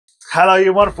Hello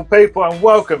you wonderful people and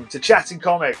welcome to Chatting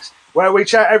Comics, where we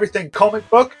chat everything comic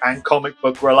book and comic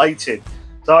book related.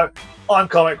 So, I'm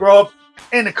Comic Rob,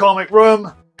 in the comic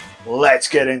room, let's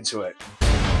get into it.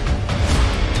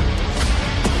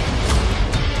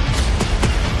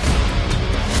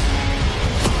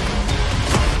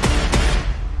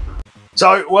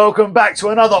 So, welcome back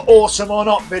to another Awesome or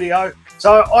Not video.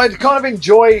 So, I kind of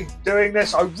enjoy doing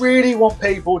this. I really want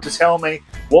people to tell me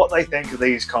what they think of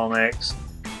these comics.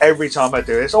 Every time I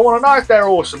do this, I want to know if they're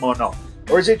awesome or not.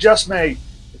 Or is it just me?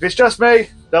 If it's just me,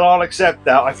 then I'll accept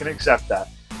that. I can accept that.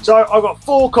 So I've got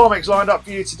 4 comics lined up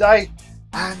for you today,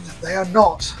 and they are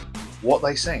not what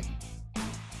they seem.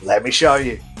 Let me show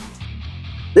you.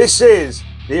 This is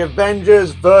the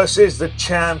Avengers versus the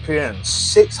Champions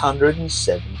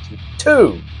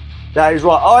 672. That is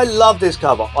right. I love this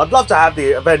cover. I'd love to have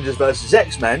the Avengers versus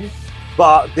X-Men,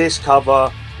 but this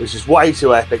cover was just way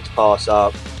too epic to pass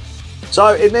up.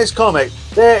 So in this comic,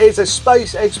 there is a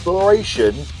space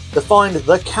exploration to find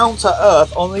the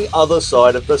counter-Earth on the other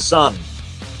side of the sun.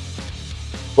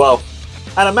 Well,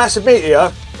 and a massive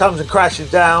meteor comes and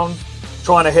crashes down,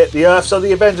 trying to hit the Earth, so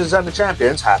the Avengers and the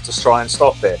Champions have to try and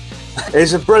stop it.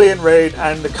 It's a brilliant read,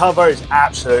 and the cover is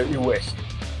absolutely wicked.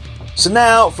 So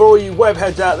now, for all you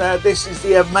webheads out there, this is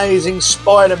the Amazing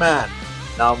Spider-Man,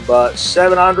 number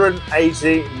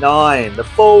 789, The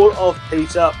Fall of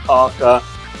Peter Parker.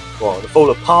 Well, The Fall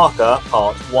of Parker,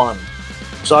 Part 1.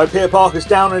 So Peter Parker's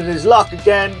down in his luck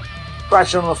again,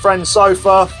 crashing on a friend's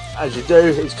sofa. As you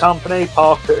do, his company,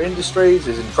 Parker Industries,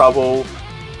 is in trouble.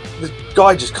 The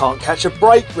guy just can't catch a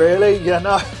break, really. You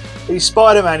know, he's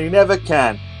Spider-Man, he never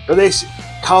can. But this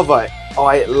cover,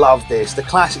 I love this. The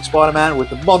classic Spider-Man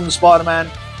with the modern Spider-Man.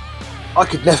 I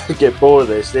could never get bored of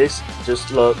this. This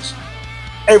just looks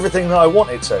everything that I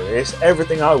want it to. It's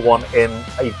everything I want in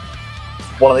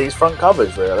one of these front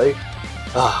covers, really.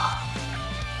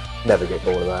 Never get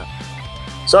bored of that.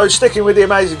 So, sticking with the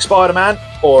Amazing Spider-Man,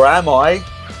 or am I?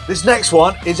 This next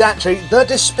one is actually the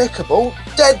Despicable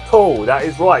Deadpool. That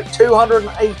is right,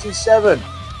 287.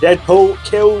 Deadpool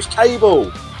kills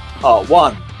Cable, Part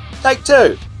 1. Take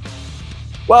 2.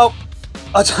 Well,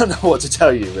 I don't know what to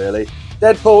tell you, really.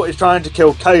 Deadpool is trying to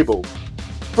kill Cable.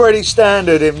 Pretty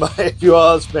standard, if you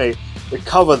ask me. The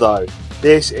cover, though.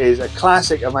 This is a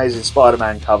classic Amazing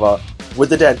Spider-Man cover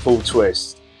with the Deadpool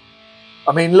twist.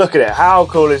 I mean, look at it. How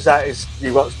cool is that?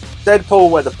 You've got Deadpool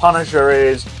where the Punisher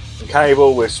is, and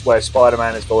Cable where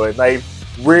Spider-Man is falling. They've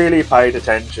really paid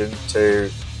attention to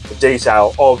the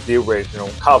detail of the original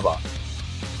cover.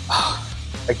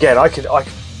 Again, I could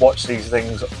watch these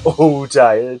things all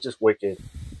day. They're just wicked.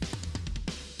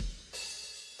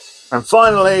 And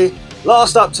finally,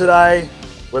 last up today,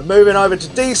 we're moving over to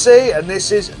DC, and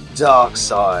this is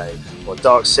Darkseid, or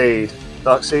Darkseid.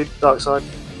 Darkseid.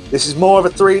 This is more of a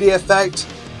 3D effect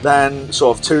than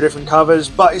sort of 2 different covers,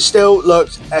 but it still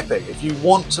looks epic. If you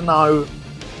want to know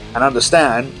and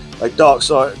understand like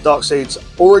Darkseid's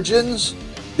origins,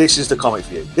 this is the comic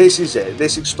for you. This is it.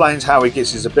 This explains how he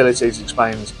gets his abilities,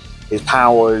 explains his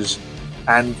powers,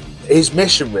 and his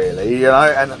mission, really. You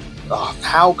know, and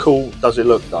how cool does it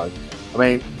look, though? I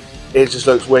mean, it just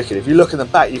looks wicked. If you look in the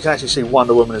back, you can actually see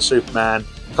Wonder Woman and Superman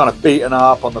kind of beaten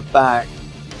up on the back.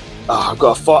 I've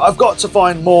got to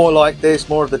find more like this,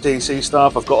 more of the DC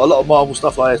stuff. I've got a lot of Marvel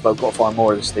stuff like this, but I've got to find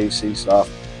more of this DC stuff.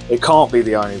 It can't be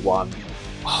the only one.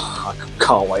 I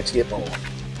can't wait to get more.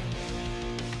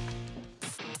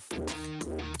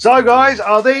 So guys,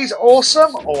 are these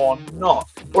awesome or not?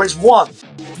 Or is one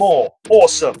more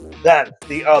awesome than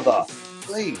the other?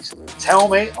 Please tell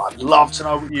me. I'd love to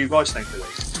know what you guys think of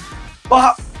these.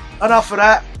 But enough of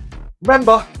that.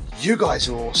 Remember, you guys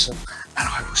are awesome, and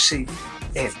I will see you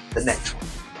in the next one.